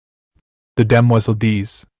the Demoiselle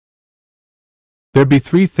D'Ys. There be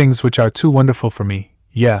three things which are too wonderful for me,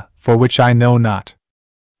 yea, for which I know not.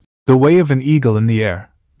 The way of an eagle in the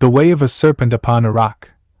air, the way of a serpent upon a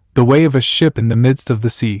rock, the way of a ship in the midst of the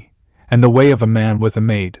sea, and the way of a man with a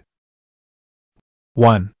maid.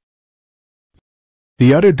 1.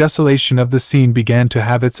 The utter desolation of the scene began to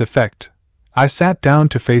have its effect. I sat down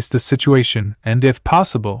to face the situation and, if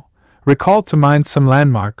possible, recall to mind some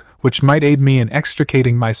landmark which might aid me in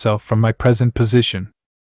extricating myself from my present position.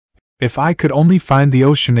 If I could only find the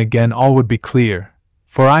ocean again, all would be clear,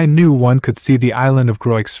 for I knew one could see the island of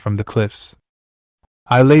Groix from the cliffs.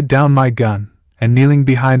 I laid down my gun, and kneeling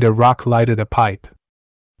behind a rock lighted a pipe.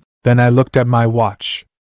 Then I looked at my watch.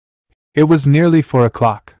 It was nearly 4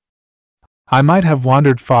 o'clock. I might have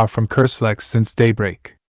wandered far from Kerselec since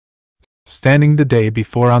daybreak. Standing the day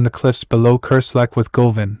before on the cliffs below Kerselec with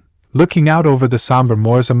Gulvin, looking out over the somber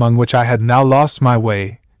moors among which I had now lost my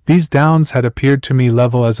way, these downs had appeared to me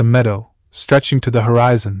level as a meadow, stretching to the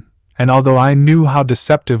horizon, and although I knew how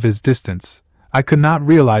deceptive is distance, I could not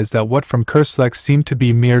realize that what from Kerselec seemed to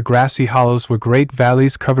be mere grassy hollows were great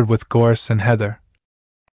valleys covered with gorse and heather,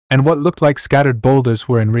 and what looked like scattered boulders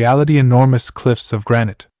were in reality enormous cliffs of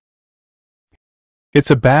granite.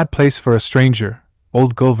 "It's a bad place for a stranger,"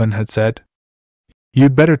 old Gulvin had said.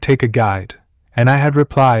 "You'd better take a guide," and I had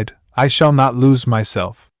replied, "I shall not lose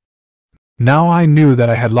myself." Now I knew that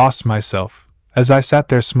I had lost myself, as I sat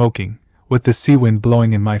there smoking, with the sea wind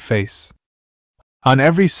blowing in my face. On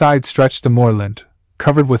every side stretched the moorland,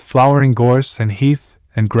 covered with flowering gorse and heath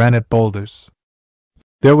and granite boulders.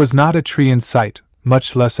 There was not a tree in sight,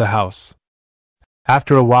 much less a house.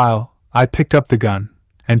 After a while, I picked up the gun,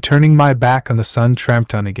 and turning my back on the sun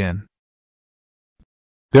tramped on again.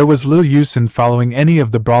 There was little use in following any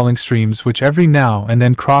of the brawling streams which every now and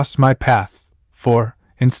then crossed my path, for,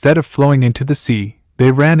 instead of flowing into the sea,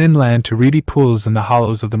 they ran inland to reedy pools in the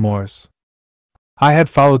hollows of the moors. I had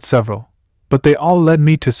followed several, but they all led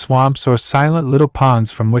me to swamps or silent little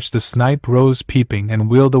ponds from which the snipe rose peeping and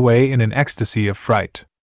wheeled away in an ecstasy of fright.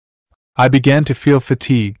 I began to feel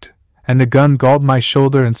fatigued, and the gun galled my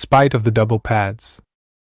shoulder in spite of the double pads.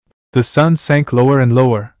 The sun sank lower and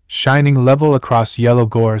lower, shining level across yellow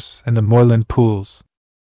gorse and the moorland pools.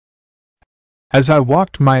 As I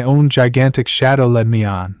walked, my own gigantic shadow led me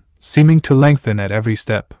on, seeming to lengthen at every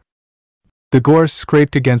step. The gorse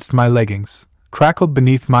scraped against my leggings, crackled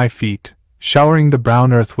beneath my feet, showering the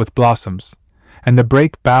brown earth with blossoms, and the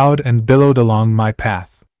brake bowed and billowed along my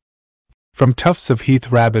path. From tufts of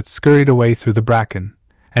heath rabbits scurried away through the bracken,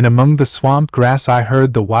 and among the swamp grass I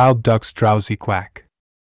heard the wild duck's drowsy quack.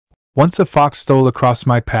 Once a fox stole across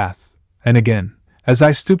my path, and again, as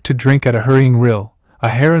I stooped to drink at a hurrying rill, a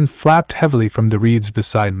heron flapped heavily from the reeds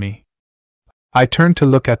beside me. I turned to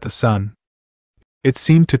look at the sun. It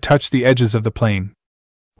seemed to touch the edges of the plain.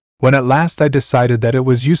 When at last I decided that it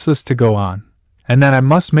was useless to go on, and that I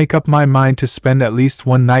must make up my mind to spend at least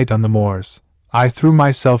one night on the moors, I threw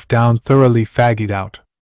myself down thoroughly fagged out.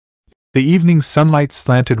 The evening sunlight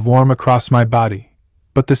slanted warm across my body,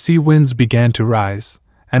 but the sea winds began to rise,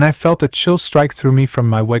 and I felt a chill strike through me from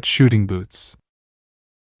my wet shooting boots.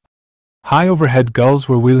 High overhead gulls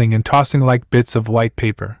were wheeling and tossing like bits of white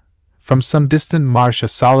paper. From some distant marsh a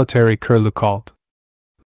solitary curlew called.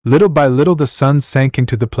 Little by little the sun sank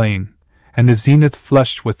into the plain, and the zenith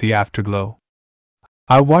flushed with the afterglow.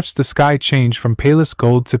 I watched the sky change from palest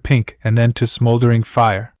gold to pink and then to smoldering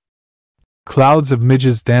fire. Clouds of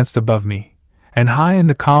midges danced above me, and high in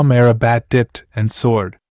the calm air a bat dipped and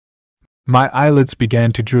soared. My eyelids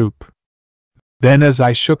began to droop. Then as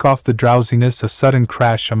I shook off the drowsiness a sudden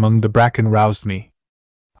crash among the bracken roused me.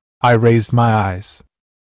 I raised my eyes.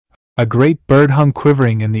 A great bird hung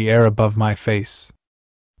quivering in the air above my face.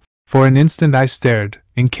 For an instant I stared,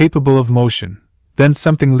 incapable of motion, then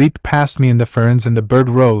something leaped past me in the ferns and the bird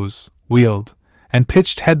rose, wheeled, and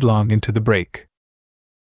pitched headlong into the brake.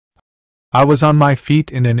 I was on my feet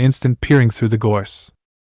in an instant, peering through the gorse.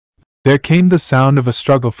 There came the sound of a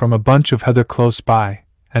struggle from a bunch of heather close by,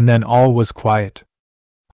 and then all was quiet.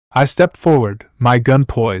 I stepped forward, my gun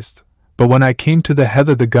poised, but when I came to the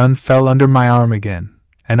heather the gun fell under my arm again,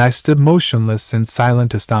 and I stood motionless in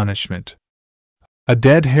silent astonishment. A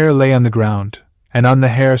dead hare lay on the ground, and on the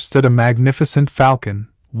hare stood a magnificent falcon,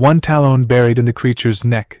 one talon buried in the creature's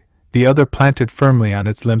neck, the other planted firmly on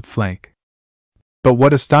its limp flank. But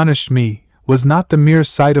what astonished me was not the mere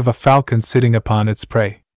sight of a falcon sitting upon its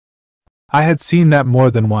prey. I had seen that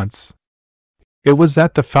more than once. It was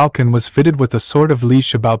that the falcon was fitted with a sort of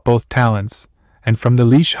leash about both talons, and from the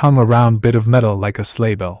leash hung a round bit of metal like a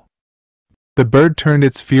sleigh bell. The bird turned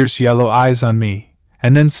its fierce yellow eyes on me,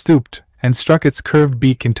 and then stooped and struck its curved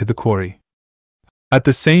beak into the quarry. At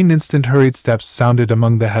the same instant hurried steps sounded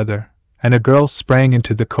among the heather, and a girl sprang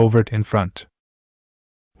into the covert in front.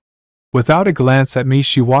 Without a glance at me,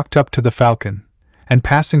 she walked up to the falcon, and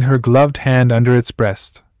passing her gloved hand under its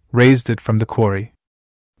breast, raised it from the quarry.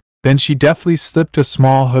 Then she deftly slipped a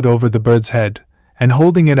small hood over the bird's head, and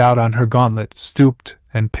holding it out on her gauntlet, stooped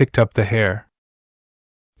and picked up the hare.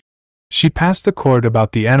 She passed the cord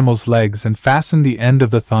about the animal's legs and fastened the end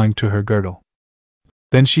of the thong to her girdle.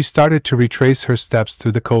 Then she started to retrace her steps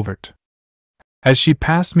through the covert. As she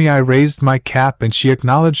passed me, I raised my cap and she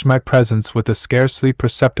acknowledged my presence with a scarcely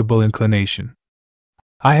perceptible inclination.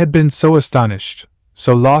 I had been so astonished,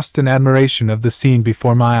 so lost in admiration of the scene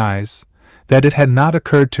before my eyes, that it had not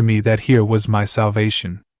occurred to me that here was my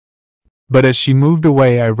salvation. But as she moved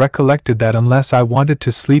away, I recollected that unless I wanted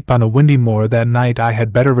to sleep on a windy moor that night, I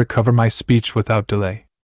had better recover my speech without delay.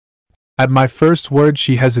 At my first word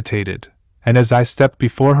she hesitated, and as I stepped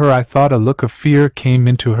before her I thought a look of fear came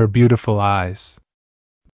into her beautiful eyes.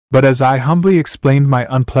 But as I humbly explained my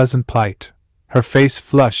unpleasant plight, her face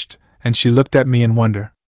flushed, and she looked at me in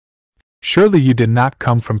wonder. "Surely you did not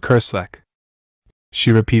come from Kerslake?"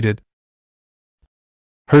 she repeated.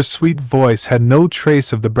 Her sweet voice had no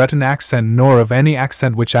trace of the Breton accent nor of any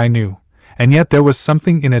accent which I knew, and yet there was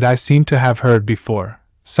something in it I seemed to have heard before,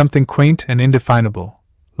 something quaint and indefinable,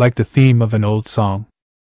 like the theme of an old song.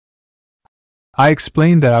 I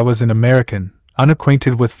explained that I was an American,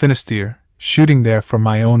 unacquainted with Finisterre, shooting there for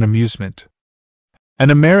my own amusement. "An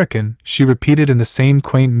American," she repeated in the same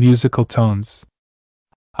quaint musical tones.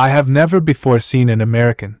 "I have never before seen an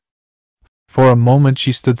American." For a moment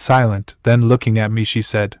she stood silent, then looking at me she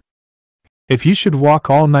said, "If you should walk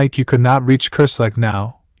all night you could not reach Kerslake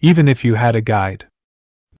now, even if you had a guide."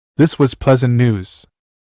 This was pleasant news.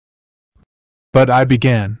 "But," I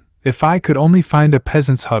began, "if I could only find a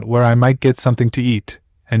peasant's hut where I might get something to eat,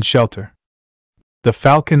 and shelter." The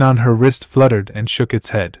falcon on her wrist fluttered and shook its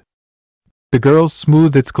head. The girl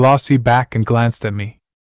smoothed its glossy back and glanced at me.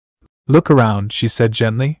 "Look around," she said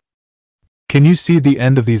gently. "Can you see the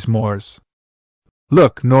end of these moors?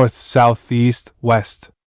 Look north, south, east,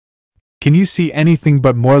 west. Can you see anything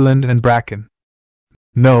but moorland and bracken?"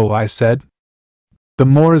 "No," I said. "The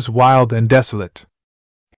moor is wild and desolate.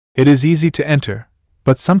 It is easy to enter,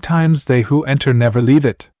 but sometimes they who enter never leave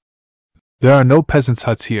it. There are no peasants'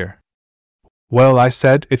 huts here." "Well," I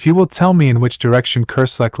said, "if you will tell me in which direction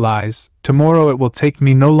Kerslake lies, tomorrow it will take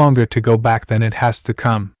me no longer to go back than it has to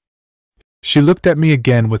come." She looked at me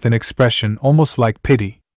again with an expression almost like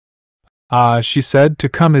pity. "Ah," she said, "to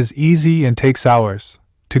come is easy and takes hours,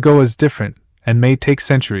 to go is different, and may take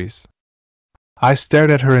centuries." I stared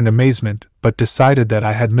at her in amazement, but decided that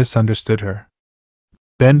I had misunderstood her.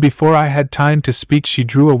 Then, before I had time to speak, she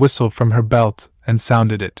drew a whistle from her belt and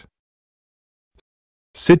sounded it.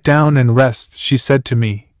 "Sit down and rest," she said to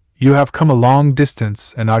me. "You have come a long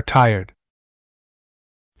distance and are tired."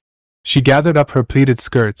 She gathered up her pleated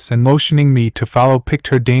skirts and, motioning me to follow, picked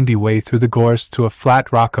her dainty way through the gorse to a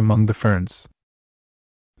flat rock among the ferns.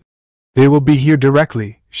 "They will be here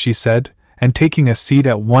directly," she said, and taking a seat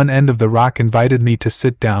at one end of the rock invited me to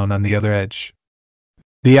sit down on the other edge.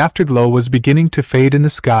 The afterglow was beginning to fade in the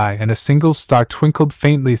sky and a single star twinkled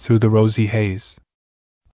faintly through the rosy haze.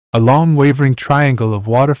 A long wavering triangle of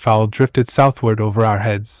waterfowl drifted southward over our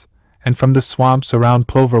heads, and from the swamps around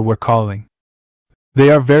plover were calling. "They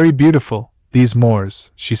are very beautiful, these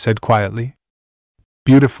moors," she said quietly.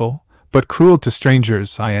 "Beautiful, but cruel to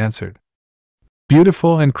strangers," I answered.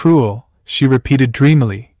 "Beautiful and cruel," she repeated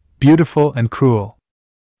dreamily, "beautiful and cruel."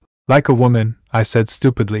 "Like a woman," I said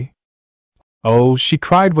stupidly. "Oh," she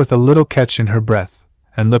cried with a little catch in her breath,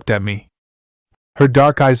 and looked at me. Her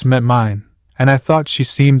dark eyes met mine, and I thought she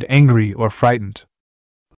seemed angry or frightened.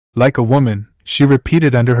 "Like a woman," she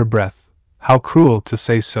repeated under her breath. "How cruel to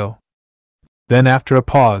say so." Then, after a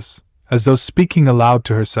pause, as though speaking aloud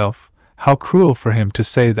to herself, "How cruel for him to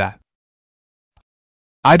say that."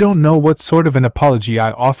 I don't know what sort of an apology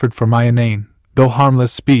I offered for my inane, though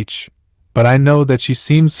harmless speech, but I know that she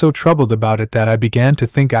seemed so troubled about it that I began to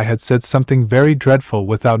think I had said something very dreadful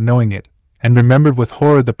without knowing it, and remembered with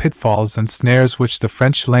horror the pitfalls and snares which the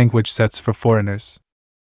French language sets for foreigners.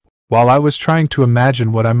 While I was trying to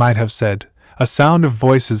imagine what I might have said, a sound of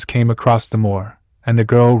voices came across the moor, and the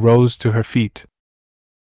girl rose to her feet.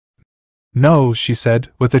 "No," she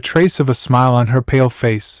said, with a trace of a smile on her pale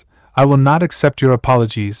face, "I will not accept your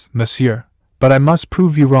apologies, monsieur, but I must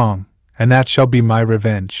prove you wrong, and that shall be my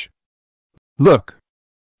revenge. Look!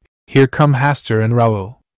 Here come Hastur and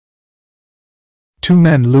Raoul." Two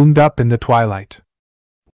men loomed up in the twilight.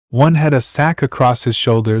 One had a sack across his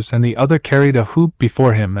shoulders and the other carried a hoop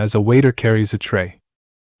before him as a waiter carries a tray.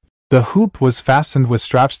 The hoop was fastened with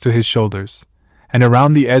straps to his shoulders, and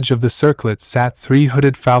around the edge of the circlet sat 3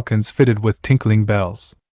 hooded falcons fitted with tinkling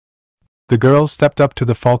bells. The girl stepped up to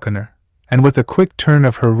the falconer, and with a quick turn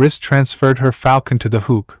of her wrist transferred her falcon to the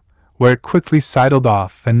hoop, where it quickly sidled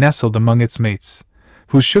off and nestled among its mates,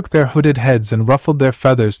 who shook their hooded heads and ruffled their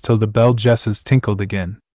feathers till the bell jesses tinkled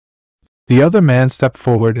again. The other man stepped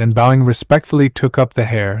forward and bowing respectfully took up the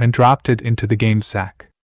hare and dropped it into the game sack.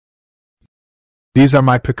 "These are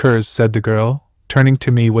my piqueurs," said the girl, turning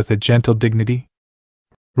to me with a gentle dignity.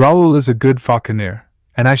 "Raoul is a good falconer,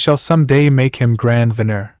 and I shall some day make him Grand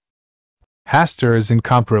Veneur. Hastur is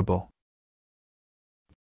incomparable."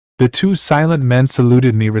 The 2 silent men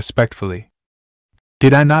saluted me respectfully.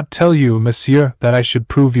 "Did I not tell you, monsieur, that I should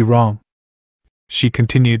prove you wrong?" she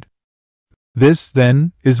continued. "This,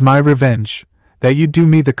 then, is my revenge, that you do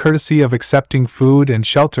me the courtesy of accepting food and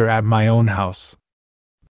shelter at my own house."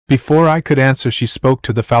 Before I could answer she spoke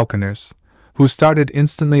to the falconers, who started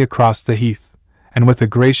instantly across the heath, and with a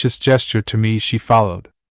gracious gesture to me she followed.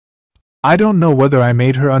 I don't know whether I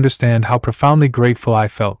made her understand how profoundly grateful I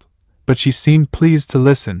felt, but she seemed pleased to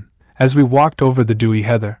listen, as we walked over the dewy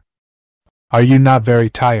heather. "Are you not very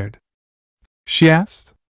tired?" she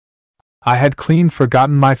asked. I had clean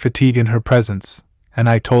forgotten my fatigue in her presence, and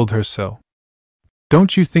I told her so.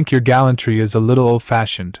 "Don't you think your gallantry is a little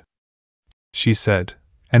old-fashioned?" she said,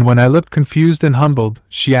 and when I looked confused and humbled,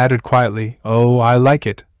 she added quietly, "Oh, I like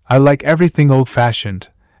it. I like everything old-fashioned,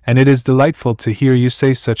 and it is delightful to hear you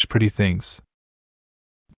say such pretty things."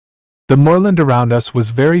 The moorland around us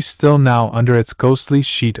was very still now under its ghostly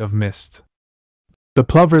sheet of mist. The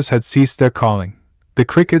plovers had ceased their calling. The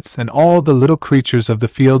crickets and all the little creatures of the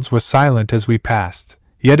fields were silent as we passed,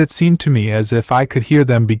 yet it seemed to me as if I could hear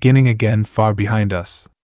them beginning again far behind us.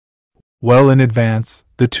 Well in advance,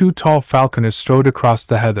 the 2 tall falconers strode across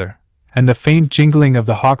the heather, and the faint jingling of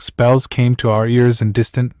the hawk's bells came to our ears in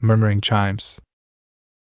distant, murmuring chimes.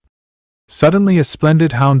 Suddenly a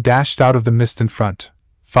splendid hound dashed out of the mist in front,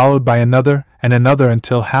 followed by another and another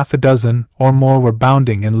until half a dozen or more were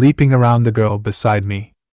bounding and leaping around the girl beside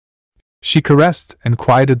me. She caressed and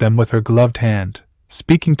quieted them with her gloved hand,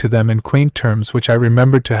 speaking to them in quaint terms which I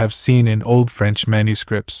remembered to have seen in old French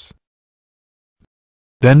manuscripts.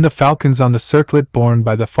 Then the falcons on the circlet borne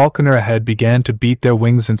by the falconer ahead began to beat their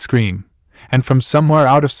wings and scream, and from somewhere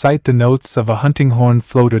out of sight the notes of a hunting horn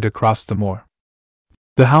floated across the moor.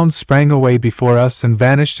 The hounds sprang away before us and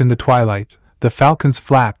vanished in the twilight, the falcons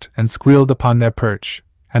flapped and squealed upon their perch,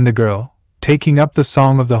 and the girl, taking up the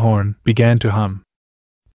song of the horn, began to hum.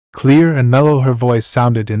 Clear and mellow her voice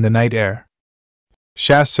sounded in the night air.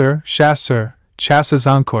 "Chasseur, chasseur, chasses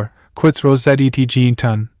encore, quits rosette et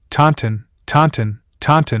ton, tonton, tonton,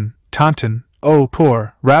 tonton, tonton, oh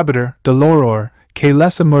poor rabbiter de l'aurore, que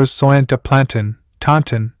les amours sont à plantain,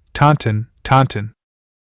 tonton, tonton, tonton."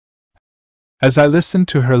 As I listened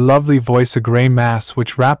to her lovely voice, a grey mass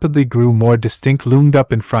which rapidly grew more distinct loomed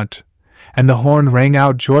up in front, and the horn rang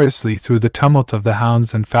out joyously through the tumult of the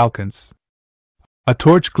hounds and falcons. A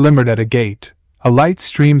torch glimmered at a gate, a light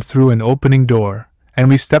streamed through an opening door, and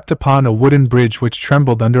we stepped upon a wooden bridge which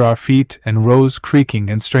trembled under our feet and rose creaking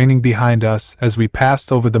and straining behind us as we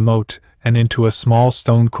passed over the moat and into a small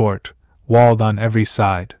stone court, walled on every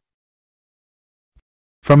side.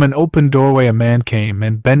 From an open doorway a man came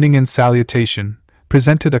and, bending in salutation,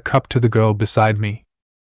 presented a cup to the girl beside me.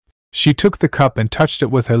 She took the cup and touched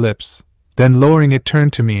it with her lips, then lowering it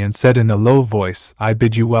turned to me and said in a low voice, "I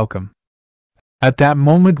bid you welcome." At that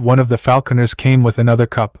moment one of the falconers came with another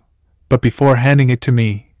cup, but before handing it to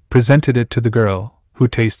me, presented it to the girl, who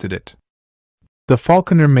tasted it. The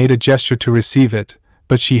falconer made a gesture to receive it,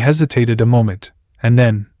 but she hesitated a moment, and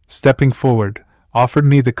then, stepping forward, offered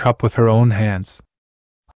me the cup with her own hands.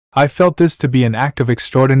 I felt this to be an act of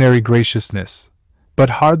extraordinary graciousness,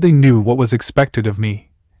 but hardly knew what was expected of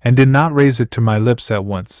me, and did not raise it to my lips at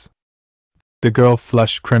once. The girl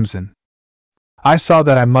flushed crimson. I saw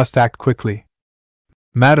that I must act quickly.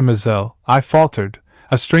 "Mademoiselle," I faltered,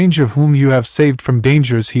 "a stranger whom you have saved from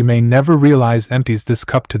dangers he may never realize empties this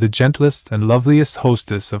cup to the gentlest and loveliest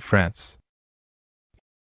hostess of France."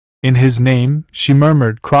 "In his name," she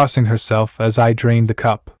murmured, crossing herself as I drained the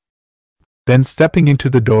cup. Then stepping into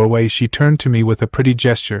the doorway she turned to me with a pretty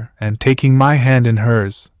gesture and, taking my hand in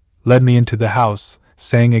hers, led me into the house,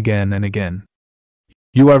 saying again and again,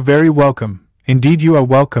 "You are very welcome, indeed you are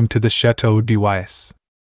welcome to the Cthulhu Mythos."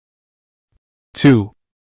 2.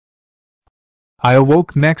 I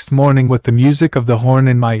awoke next morning with the music of the horn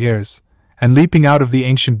in my ears, and leaping out of the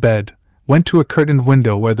ancient bed, went to a curtained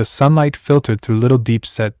window where the sunlight filtered through little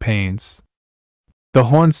deep-set panes. The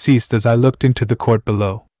horn ceased as I looked into the court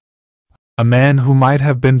below. A man who might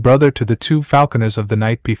have been brother to the two falconers of the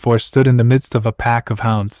night before stood in the midst of a pack of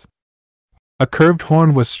hounds. A curved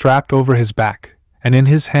horn was strapped over his back, and in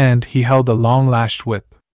his hand he held a long-lashed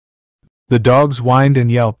whip. The dogs whined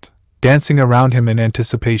and yelped, dancing around him in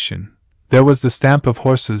anticipation. There was the stamp of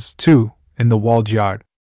horses, too, in the walled yard.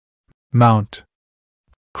 "Mount!"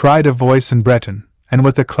 cried a voice in Breton, and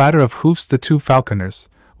with a clatter of hoofs the two falconers,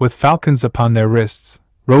 with falcons upon their wrists,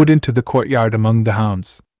 rode into the courtyard among the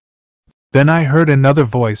hounds. Then I heard another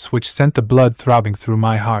voice which sent the blood throbbing through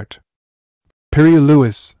my heart. "Piri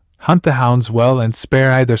Lewis, hunt the hounds well and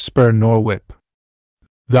spare either spur nor whip.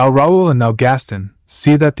 Thou Raoul and thou Gaston,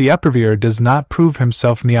 see that the Epervier does not prove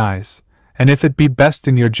himself niais, and if it be best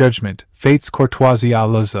in your judgment, fate's courtoisie à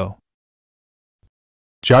l'oiseau.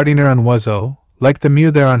 Jardiner en oiseau, like the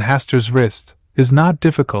mire there on Hastur's wrist, is not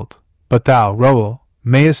difficult, but thou, Raoul,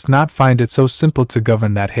 mayest not find it so simple to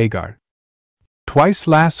govern that Haggard. Twice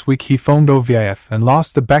last week he foamed au vif and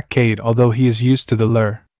lost the beccade although he is used to the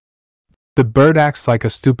lure. The bird acts like a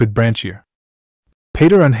stupid branchier.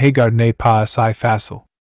 Pater un Haggard n'est pas assez facile."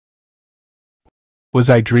 Was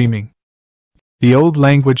I dreaming? The old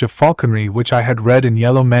language of falconry which I had read in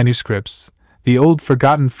yellow manuscripts, the old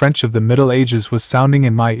forgotten French of the Middle Ages was sounding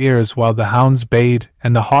in my ears while the hounds bayed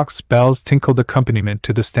and the hawks' bells tinkled accompaniment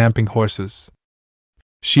to the stamping horses.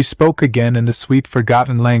 She spoke again in the sweet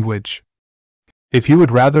forgotten language. "If you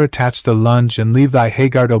would rather attach the lunge and leave thy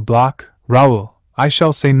Haggard au bloc, Raoul, I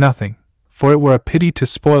shall say nothing, for it were a pity to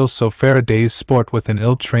spoil so fair a day's sport with an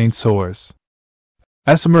ill-trained sowers.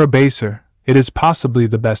 Esmer baser, it is possibly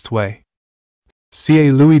the best way.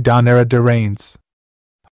 C.A. Louis Donnera de Reins."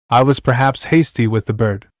 I was perhaps hasty with the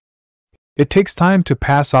bird. It takes time to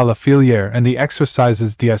pass à la filière and the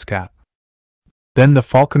exercises d'escape. Then the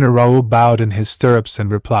falconer Raoul bowed in his stirrups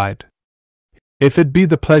and replied, "If it be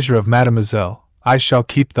the pleasure of Mademoiselle, I shall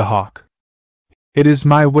keep the hawk." "It is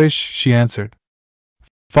my wish," she answered.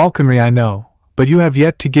 "Falconry I know, but you have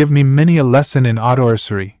yet to give me many a lesson in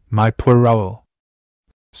audiobook, my poor Raoul.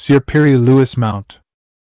 Sieur Piri Louis mount."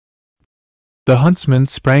 The huntsman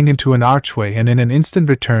sprang into an archway and in an instant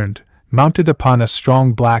returned, mounted upon a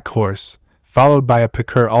strong black horse, followed by a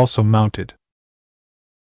piqueur also mounted.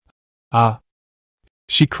 "Ah!"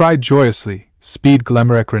 she cried joyously, "speed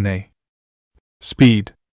Glemarec Rene!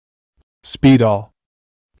 Speed! Speed all!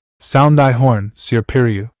 Sound thy horn, Sieur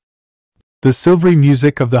Piriou!" The silvery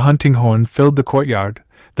music of the hunting horn filled the courtyard,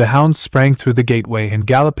 the hounds sprang through the gateway and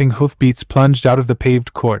galloping hoofbeats plunged out of the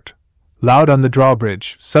paved court, loud on the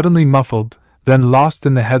drawbridge, suddenly muffled, then lost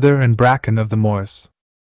in the heather and bracken of the moors.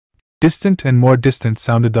 Distant and more distant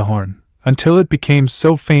sounded the horn, until it became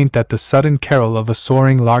so faint that the sudden carol of a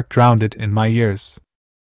soaring lark drowned it in my ears.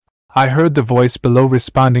 I heard the voice below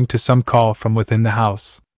responding to some call from within the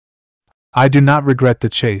house. "I do not regret the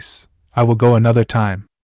chase, I will go another time.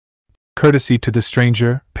 Courtesy to the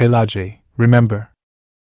stranger, Pélage, remember."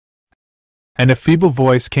 And a feeble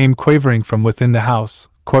voice came quavering from within the house,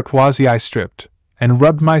 "Courtoisie I stripped, and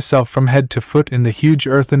rubbed myself from head to foot in the huge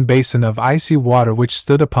earthen basin of icy water which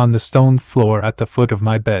stood upon the stone floor at the foot of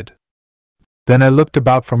my bed. Then I looked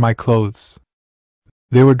about for my clothes.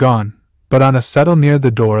 They were gone, but on a settle near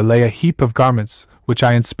the door lay a heap of garments, which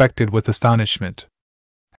I inspected with astonishment.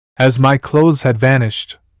 As my clothes had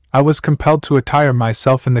vanished, I was compelled to attire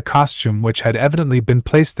myself in the costume which had evidently been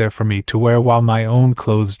placed there for me to wear while my own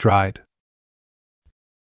clothes dried.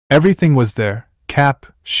 Everything was there, cap,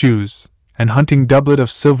 shoes, and hunting doublet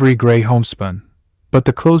of silvery grey homespun, but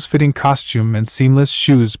the close-fitting costume and seamless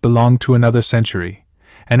shoes belonged to another century,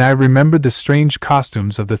 and I remembered the strange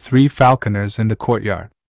costumes of the three falconers in the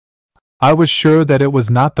courtyard. I was sure that it was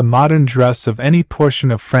not the modern dress of any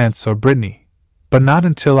portion of France or Brittany, but not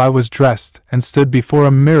until I was dressed and stood before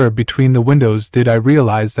a mirror between the windows did I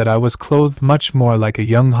realize that I was clothed much more like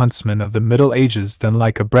a young huntsman of the Middle Ages than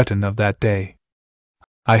like a Breton of that day.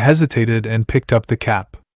 I hesitated and picked up the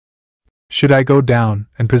cap. Should I go down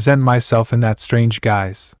and present myself in that strange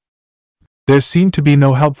guise? There seemed to be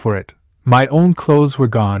no help for it. My own clothes were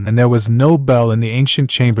gone and there was no bell in the ancient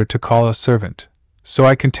chamber to call a servant, so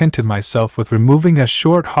I contented myself with removing a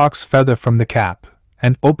short hawk's feather from the cap,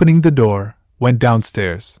 and opening the door, went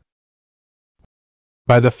downstairs.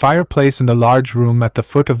 By the fireplace in the large room at the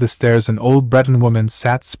foot of the stairs an old Breton woman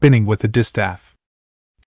sat spinning with a distaff.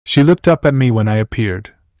 She looked up at me when I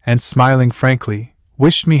appeared, and smiling frankly,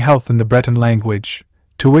 wished me health in the Breton language,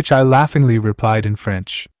 to which I laughingly replied in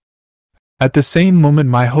French. At the same moment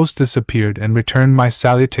my hostess appeared and returned my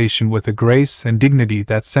salutation with a grace and dignity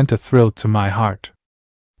that sent a thrill to my heart.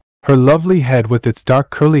 Her lovely head with its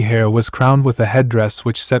dark curly hair was crowned with a headdress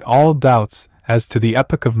which set all doubts as to the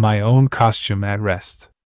epoch of my own costume at rest.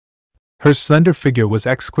 Her slender figure was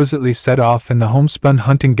exquisitely set off in the homespun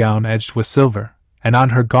hunting gown edged with silver, and on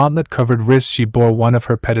her gauntlet-covered wrist she bore one of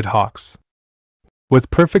her petted hawks.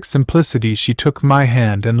 With perfect simplicity she took my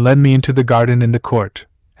hand and led me into the garden in the court,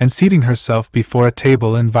 and seating herself before a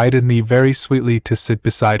table invited me very sweetly to sit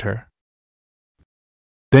beside her.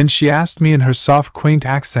 Then she asked me in her soft quaint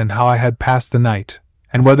accent how I had passed the night,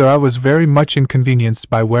 and whether I was very much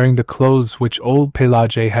inconvenienced by wearing the clothes which old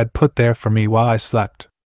Pelagie had put there for me while I slept.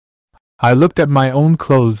 I looked at my own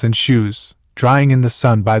clothes and shoes, drying in the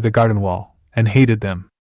sun by the garden wall, and hated them.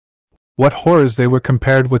 What horrors they were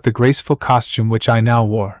compared with the graceful costume which I now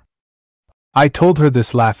wore. I told her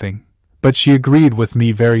this laughing, but she agreed with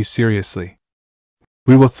me very seriously.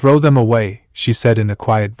 "We will throw them away," she said in a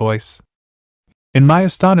quiet voice. In my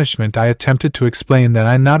astonishment I attempted to explain that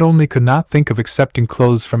I not only could not think of accepting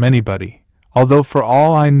clothes from anybody, although for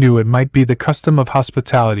all I knew it might be the custom of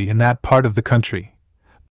hospitality in that part of the country,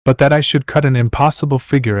 but that I should cut an impossible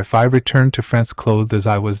figure if I returned to France clothed as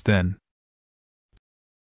I was then.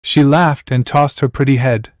 She laughed and tossed her pretty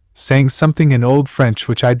head, saying something in old French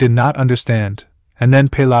which I did not understand, and then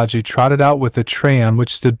Pelagie trotted out with a tray on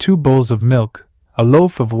which stood 2 bowls of milk, a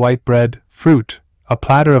loaf of white bread, fruit, a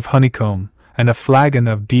platter of honeycomb, and a flagon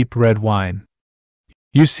of deep red wine.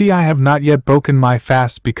 "You see, I have not yet broken my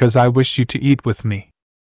fast because I wish you to eat with me.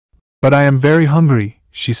 But I am very hungry,"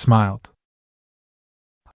 she smiled.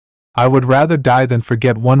 "I would rather die than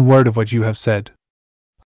forget one word of what you have said,"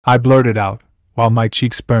 I blurted out, while my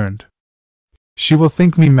cheeks burned. "She will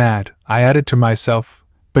think me mad," I added to myself,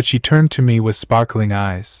 but she turned to me with sparkling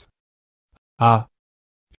eyes. "Ah,"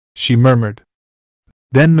 she murmured.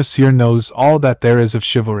 "Then monsieur knows all that there is of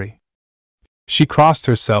chivalry." She crossed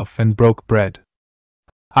herself and broke bread.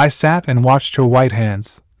 I sat and watched her white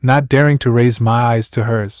hands, not daring to raise my eyes to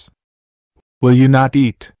hers. "Will you not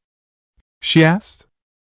eat?" she asked.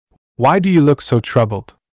 "Why do you look so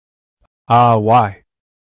troubled?" "Ah, why?"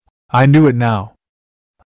 I knew it now.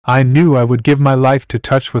 I knew I would give my life to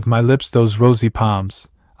touch with my lips those rosy palms.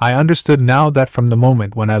 I understood now that from the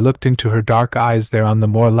moment when I looked into her dark eyes there on the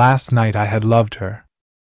moor last night I had loved her.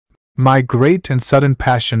 My great and sudden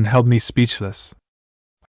passion held me speechless.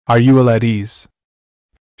 "Are you ill at ease?"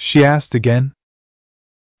 she asked again.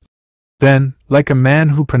 Then, like a man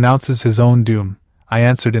who pronounces his own doom, I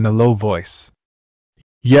answered in a low voice.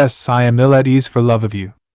 "Yes, I am ill at ease for love of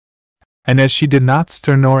you." And as she did not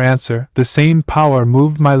stir nor answer, the same power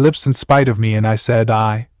moved my lips in spite of me, and I said,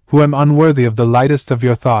 "I, who am unworthy of the lightest of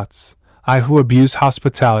your thoughts, I who abuse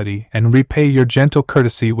hospitality and repay your gentle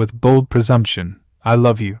courtesy with bold presumption, I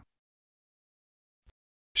love you."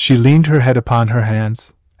 She leaned her head upon her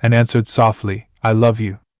hands, and answered softly, "I love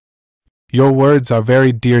you. Your words are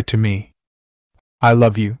very dear to me. I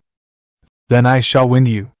love you. Then I shall win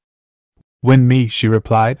you." "Win me," she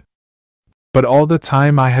replied. But all the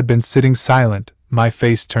time I had been sitting silent, my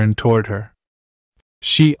face turned toward her.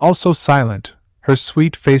 She, also silent, her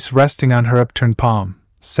sweet face resting on her upturned palm,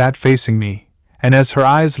 sat facing me, and as her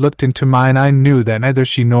eyes looked into mine I knew that neither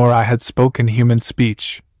she nor I had spoken human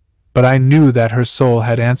speech, but I knew that her soul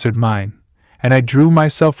had answered mine, and I drew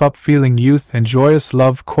myself up feeling youth and joyous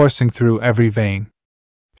love coursing through every vein.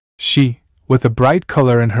 She, with a bright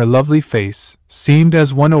color in her lovely face, seemed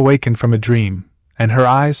as one awakened from a dream, and her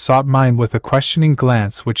eyes sought mine with a questioning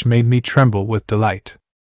glance which made me tremble with delight.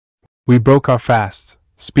 We broke our fast,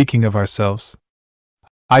 speaking of ourselves.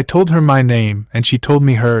 I told her my name, and she told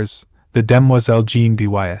me hers, the Demoiselle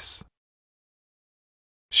D'Ys.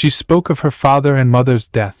 She spoke of her father and mother's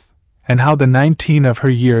death, and how the 19 of her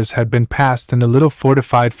years had been passed in a little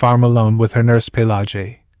fortified farm alone with her nurse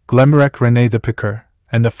Pelagie, Glemarec René the Picker,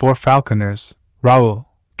 and the 4 falconers, Raoul,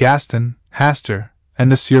 Gaston, Hastur,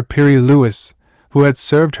 and the Sieur Pierre Louis, who had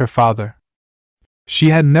served her father. She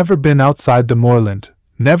had never been outside the moorland,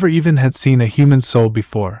 never even had seen a human soul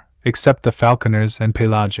before, except the falconers and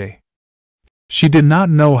Pelagie. She did not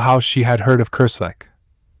know how she had heard of Kerslec.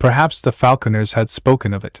 Perhaps the falconers had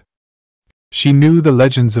spoken of it. She knew the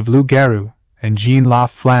legends of Loup Garou and Jean la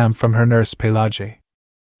Flamme from her nurse Pelagie.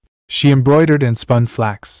 She embroidered and spun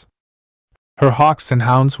flax. Her hawks and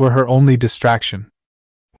hounds were her only distraction.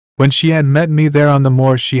 When she had met me there on the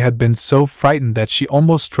moor she had been so frightened that she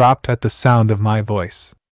almost dropped at the sound of my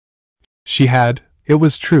voice. She had, it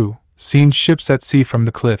was true, seen ships at sea from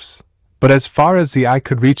the cliffs, but as far as the eye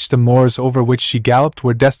could reach the moors over which she galloped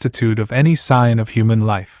were destitute of any sign of human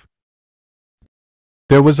life.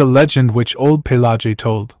 There was a legend which old Pelagie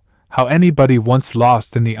told, how anybody once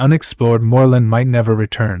lost in the unexplored moorland might never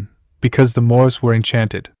return, because the moors were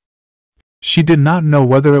enchanted. She did not know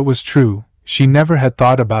whether it was true. She never had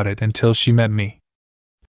thought about it until she met me.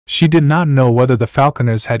 She did not know whether the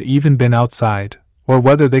falconers had even been outside, or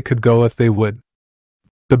whether they could go if they would.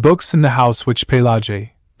 The books in the house which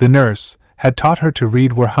Pelagie, the nurse, had taught her to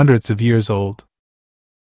read were hundreds of years old.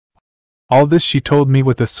 All this she told me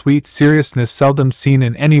with a sweet seriousness seldom seen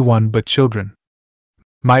in anyone but children.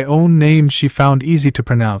 My own name she found easy to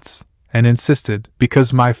pronounce, and insisted,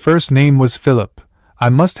 because my first name was Philip, I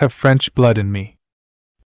must have French blood in me.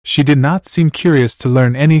 She did not seem curious to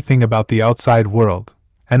learn anything about the outside world,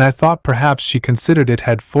 and I thought perhaps she considered it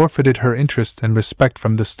had forfeited her interest and respect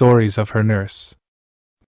from the stories of her nurse.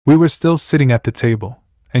 We were still sitting at the table,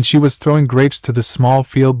 and she was throwing grapes to the small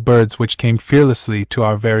field birds which came fearlessly to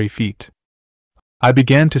our very feet. I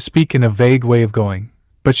began to speak in a vague way of going,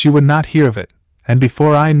 but she would not hear of it, and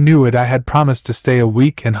before I knew it I had promised to stay a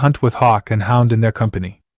week and hunt with hawk and hound in their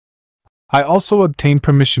company. I also obtained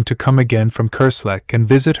permission to come again from Kerslake and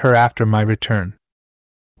visit her after my return.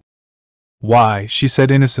 Why, she said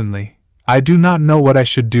innocently, I do not know what I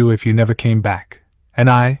should do if you never came back, and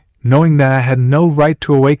I, knowing that I had no right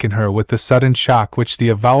to awaken her with the sudden shock which the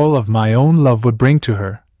avowal of my own love would bring to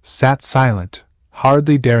her, sat silent,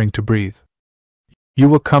 hardly daring to breathe. You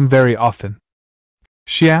will come very often?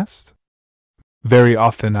 She asked. Very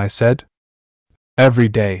often, I said. Every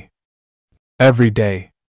day. Every day.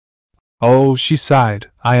 Oh, she sighed,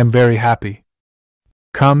 I am very happy.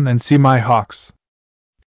 Come and see my hawks.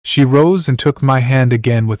 She rose and took my hand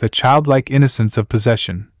again with a childlike innocence of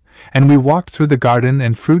possession, and we walked through the garden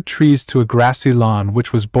and fruit trees to a grassy lawn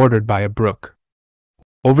which was bordered by a brook.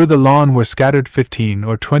 Over the lawn were scattered 15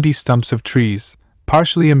 or 20 stumps of trees,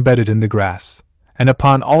 partially embedded in the grass, and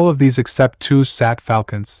upon all of these except 2 sat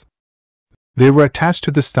falcons. They were attached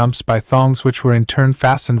to the stumps by thongs which were in turn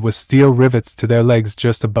fastened with steel rivets to their legs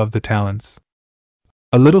just above the talons.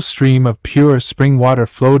 A little stream of pure spring water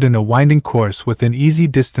flowed in a winding course within easy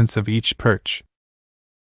distance of each perch.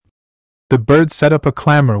 The birds set up a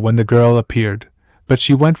clamor when the girl appeared, but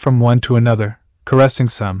she went from one to another, caressing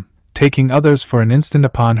some, taking others for an instant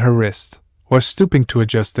upon her wrist, or stooping to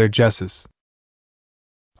adjust their jesses.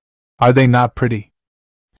 Are they not pretty?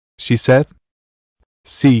 She said.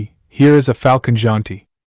 See, here is a falcon jaunty.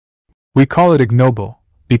 We call it ignoble,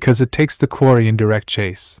 because it takes the quarry in direct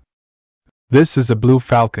chase. This is a blue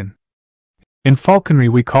falcon. In falconry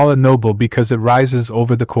we call it noble because it rises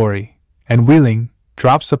over the quarry, and wheeling,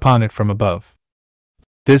 drops upon it from above.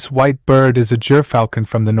 This white bird is a gerfalcon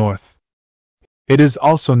from the north. It is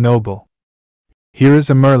also noble. Here is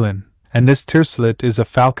a merlin, and this tierslet is a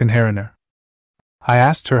falcon heroner. I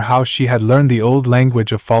asked her how she had learned the old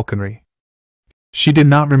language of falconry. She did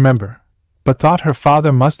not remember, but thought her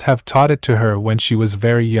father must have taught it to her when she was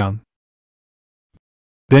very young.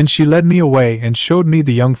 Then she led me away and showed me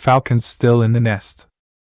the young falcons still in the nest.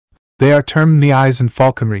 They are termed D'Ys in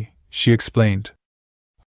falconry, she explained.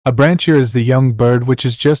 A branchier is the young bird which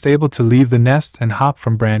is just able to leave the nest and hop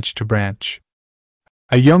from branch to branch.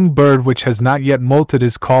 A young bird which has not yet molted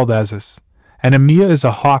is called Azus, and a Mia is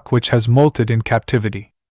a hawk which has molted in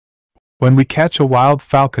captivity. When we catch a wild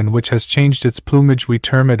falcon which has changed its plumage we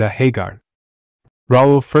term it a haggard.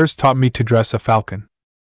 Raoul first taught me to dress a falcon.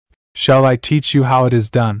 Shall I teach you how it is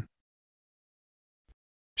done?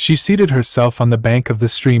 She seated herself on the bank of the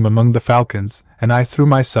stream among the falcons, and I threw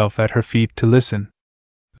myself at her feet to listen.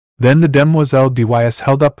 Then the Demoiselle D'Ys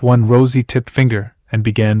held up one rosy-tipped finger, and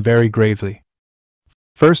began very gravely.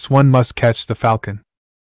 First one must catch the falcon.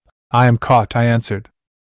 I am caught, I answered.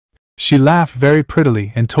 She laughed very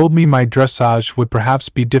prettily and told me my dressage would perhaps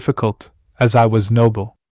be difficult, as I was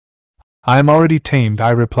noble. I am already tamed,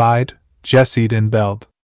 I replied, jessied and belled.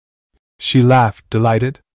 She laughed,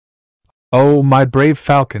 delighted. Oh, my brave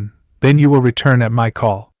falcon, then you will return at my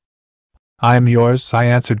call. I am yours, I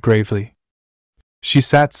answered gravely. She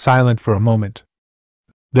sat silent for a moment.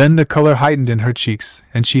 Then the color heightened in her cheeks,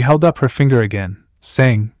 and she held up her finger again,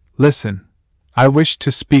 saying, Listen, I wish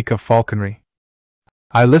to speak of falconry.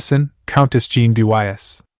 I listen, Countess Jean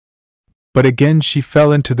D'Ys. But again she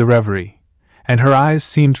fell into the reverie, and her eyes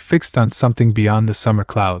seemed fixed on something beyond the summer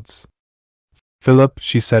clouds. Philip,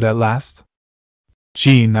 she said at last.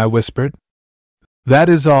 Jean, I whispered. That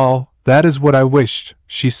is all, that is what I wished,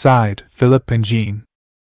 she sighed, Philip and Jean.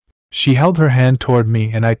 She held her hand toward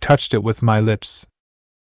me and I touched it with my lips.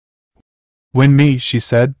 Win me, she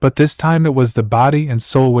said, but this time it was the body and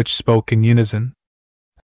soul which spoke in unison.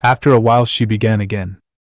 After a while she began again.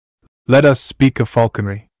 Let us speak of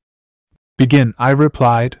falconry. Begin, I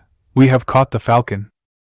replied. We have caught the falcon.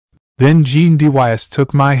 Then Jean D'Ys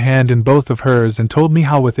took my hand in both of hers and told me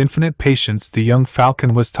how with infinite patience the young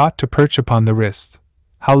falcon was taught to perch upon the wrist,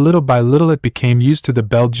 how little by little it became used to the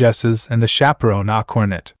bell jesses and the chaperon à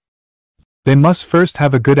cornet. They must first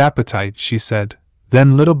have a good appetite, she said,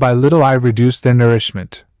 then little by little I reduce their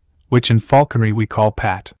nourishment, which in falconry we call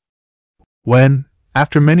pat. When,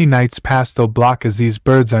 after many nights passed au bloc as these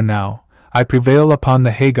birds are now, I prevail upon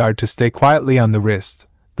the hayguard to stay quietly on the wrist,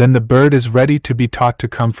 then the bird is ready to be taught to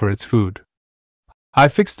come for its food. I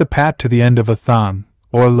fix the pat to the end of a thong,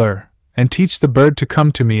 or lure, and teach the bird to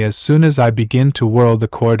come to me as soon as I begin to whirl the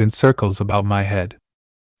cord in circles about my head.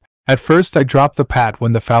 At first I drop the pat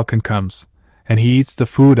when the falcon comes, and he eats the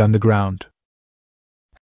food on the ground.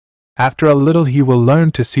 After a little he will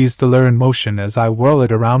learn to seize the lure in motion as I whirl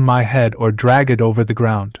it around my head or drag it over the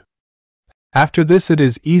ground. After this it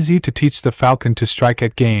is easy to teach the falcon to strike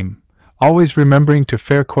at game, always remembering to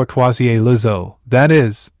faire courtoisie les eaux, that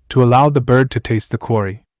is, to allow the bird to taste the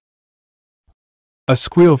quarry. A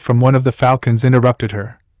squeal from one of the falcons interrupted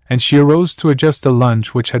her, and she arose to adjust a lunge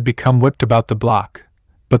which had become whipped about the block,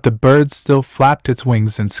 but the bird still flapped its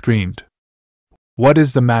wings and screamed. "What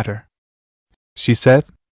is the matter?" she said.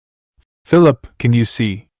 "Philip, can you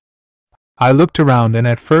see?" I looked around and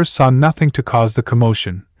at first saw nothing to cause the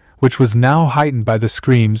commotion, which was now heightened by the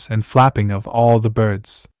screams and flapping of all the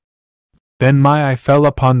birds. Then my eye fell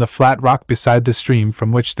upon the flat rock beside the stream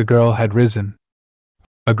from which the girl had risen.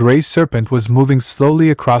 A gray serpent was moving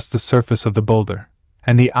slowly across the surface of the boulder,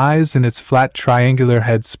 and the eyes in its flat triangular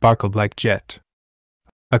head sparkled like jet.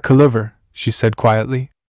 "A caliver," she said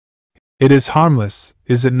quietly. "It is harmless,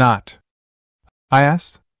 is it not?" I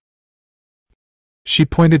asked. She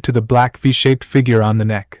pointed to the black V-shaped figure on the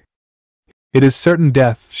neck. "It is certain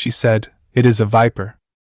death," she said, "it is a viper."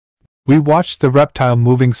 We watched the reptile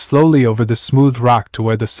moving slowly over the smooth rock to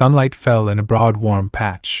where the sunlight fell in a broad warm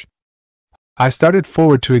patch. I started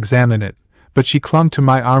forward to examine it, but she clung to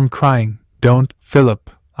my arm crying, "Don't,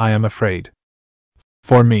 Philip, I am afraid."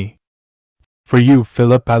 "For me." "For you,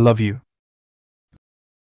 Philip, I love you."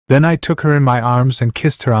 Then I took her in my arms and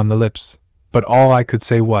kissed her on the lips, but all I could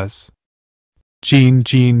say was, "Jean,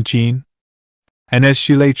 Jean, Jean." And as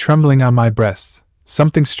she lay trembling on my breast,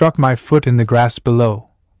 something struck my foot in the grass below,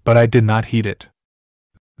 but I did not heed it.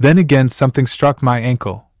 Then again something struck my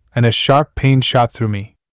ankle, and a sharp pain shot through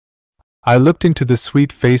me. I looked into the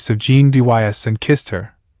sweet face of Jean D'Ys and kissed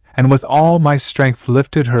her, and with all my strength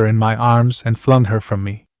lifted her in my arms and flung her from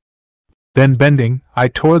me. Then bending, I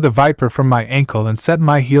tore the viper from my ankle and set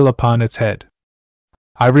my heel upon its head.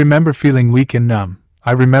 I remember feeling weak and numb.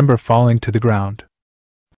 I remember falling to the ground.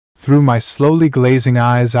 Through my slowly glazing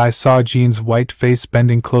eyes I saw Jean's white face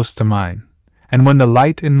bending close to mine, and when the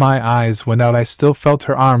light in my eyes went out I still felt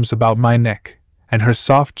her arms about my neck, and her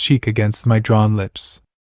soft cheek against my drawn lips.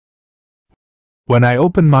 When I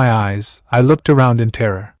opened my eyes, I looked around in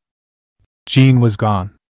terror. Jean was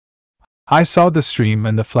gone. I saw the stream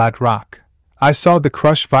and the flat rock. I saw the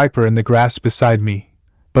crushed viper in the grass beside me,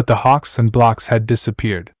 but the hawks and blocks had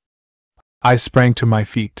disappeared. I sprang to my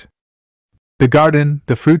feet. The garden,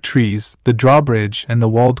 the fruit trees, the drawbridge, and the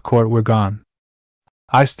walled court were gone.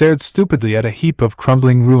 I stared stupidly at a heap of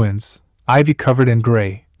crumbling ruins, ivy-covered and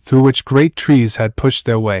gray, through which great trees had pushed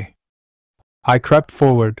their way. I crept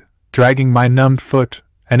forward, dragging my numbed foot,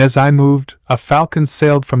 and as I moved, a falcon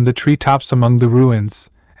sailed from the treetops among the ruins,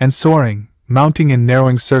 and soaring, mounting in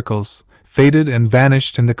narrowing circles, faded and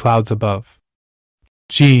vanished in the clouds above.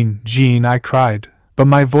 "Jean, Jean," I cried, but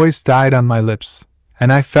my voice died on my lips,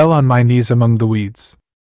 and I fell on my knees among the weeds.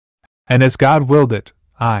 And as God willed it,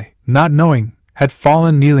 I, not knowing, had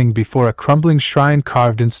fallen kneeling before a crumbling shrine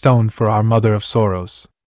carved in stone for our Mother of Sorrows.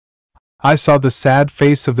 I saw the sad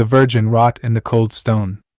face of the Virgin wrought in the cold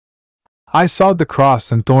stone. I saw the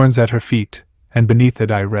cross and thorns at her feet, and beneath it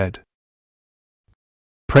I read,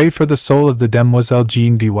 "Pray for the soul of the Demoiselle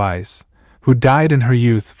Jean D'Ys, who died in her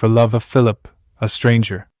youth for love of Philip, a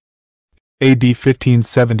stranger. A.D.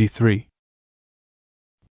 1573.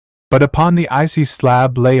 But upon the icy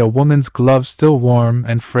slab lay a woman's glove still warm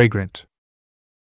and fragrant.